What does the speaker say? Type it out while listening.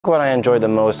What I enjoy the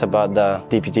most about the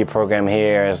DPT program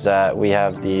here is that we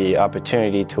have the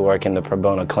opportunity to work in the pro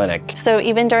bono clinic. So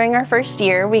even during our first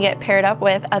year, we get paired up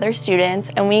with other students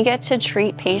and we get to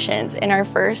treat patients in our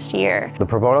first year. The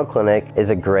pro bono clinic is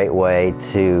a great way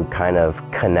to kind of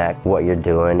connect what you're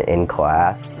doing in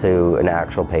class to an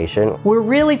actual patient. We're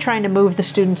really trying to move the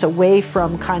students away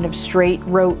from kind of straight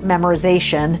rote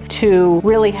memorization to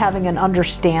really having an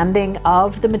understanding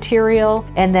of the material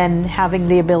and then having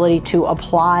the ability to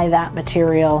apply that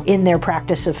material in their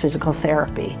practice of physical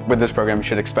therapy. With this program, you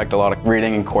should expect a lot of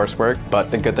reading and coursework, but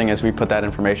the good thing is we put that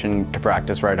information to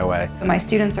practice right away. My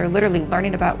students are literally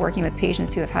learning about working with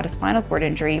patients who have had a spinal cord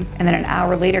injury, and then an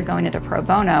hour later going into pro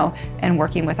bono and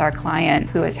working with our client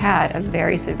who has had a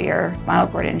very severe spinal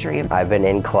cord injury. I've been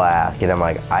in class and I'm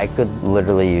like, I could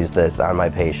literally use this on my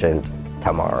patient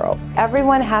tomorrow.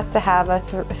 Everyone has to have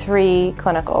three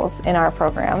clinicals in our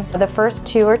program. The first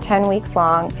 2 are 10 weeks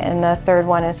long and the third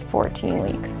one is 14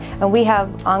 weeks. And we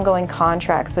have ongoing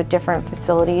contracts with different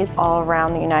facilities all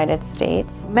around the United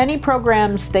States. Many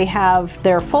programs, they have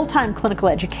their full-time clinical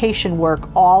education work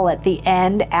all at the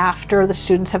end after the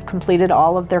students have completed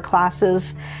all of their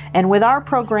classes. And with our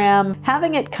program,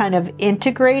 having it kind of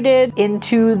integrated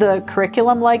into the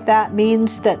curriculum like that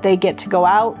means that they get to go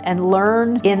out and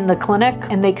learn in the clinic,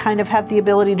 and they kind of have the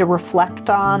ability to reflect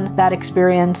on that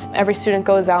experience. Every student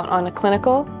goes out on a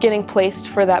clinical. Getting placed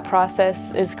for that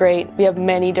process is great. We have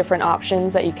many different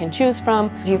options that you can choose from.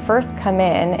 You first come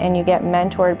in and you get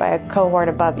mentored by a cohort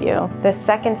above you. The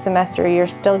second semester you're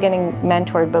still getting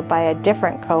mentored but by a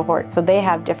different cohort, so they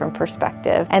have different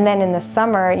perspective. And then in the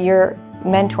summer you're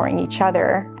mentoring each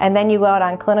other, and then you go out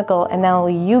on clinical and now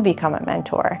you become a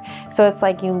mentor. So it's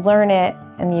like you learn it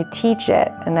and you teach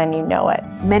it and then you know it.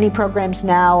 Many programs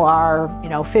now are,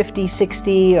 50,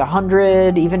 60,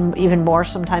 100, even more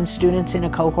sometimes students in a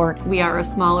cohort. We are a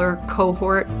smaller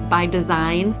cohort by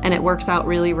design, and it works out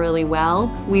really, really well.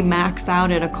 We max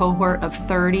out at a cohort of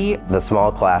 30. The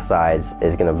small class size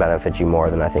is going to benefit you more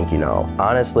than I think you know.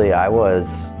 Honestly, I was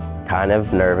kind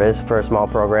of nervous for a small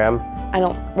program. I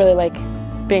don't really like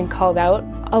being called out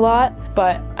a lot,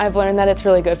 but I've learned that it's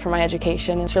really good for my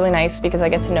education. It's really nice because I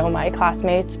get to know my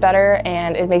classmates better,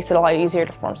 and it makes it a lot easier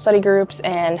to form study groups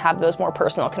and have those more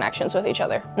personal connections with each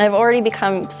other. And I've already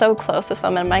become so close with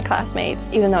some of my classmates,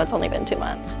 even though it's only been 2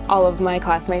 months. All of my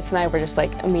classmates and I were just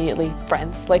like immediately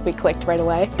friends, like we clicked right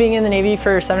away. Being in the Navy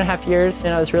for 7.5 years,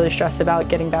 I was really stressed about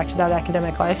getting back to that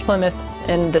academic life. Plymouth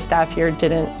and the staff here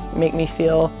didn't make me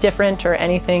feel different or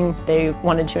anything. They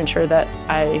wanted to ensure that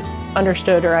I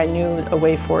understood or I knew a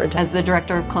way forward. As the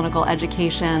director of clinical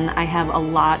education, I have a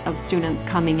lot of students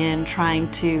coming in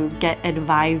trying to get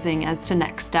advising as to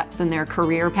next steps in their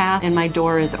career path, and my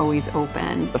door is always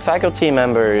open. The faculty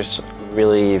members are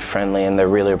really friendly and they're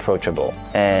really approachable,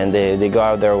 and they go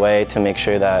out their way to make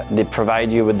sure that they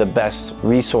provide you with the best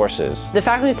resources. The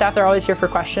faculty and staff, they're always here for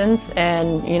questions,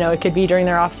 and it could be during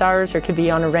their office hours or it could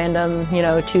be on a random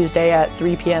Tuesday at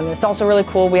 3 p.m. It's also really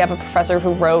cool. We have a professor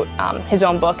who wrote his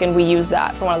own book, and we use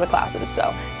that for one of the classes,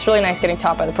 so it's really nice getting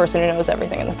taught by the person who knows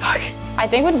everything in the book. I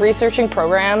think when researching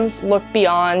programs, look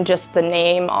beyond just the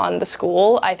name on the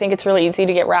school. I think it's really easy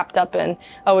to get wrapped up in,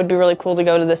 oh, it would be really cool to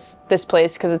go to this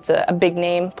place because it's a big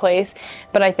name place.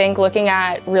 But I think looking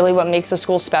at really what makes a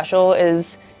school special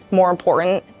is more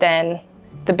important than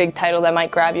the big title that might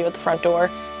grab you at the front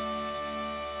door.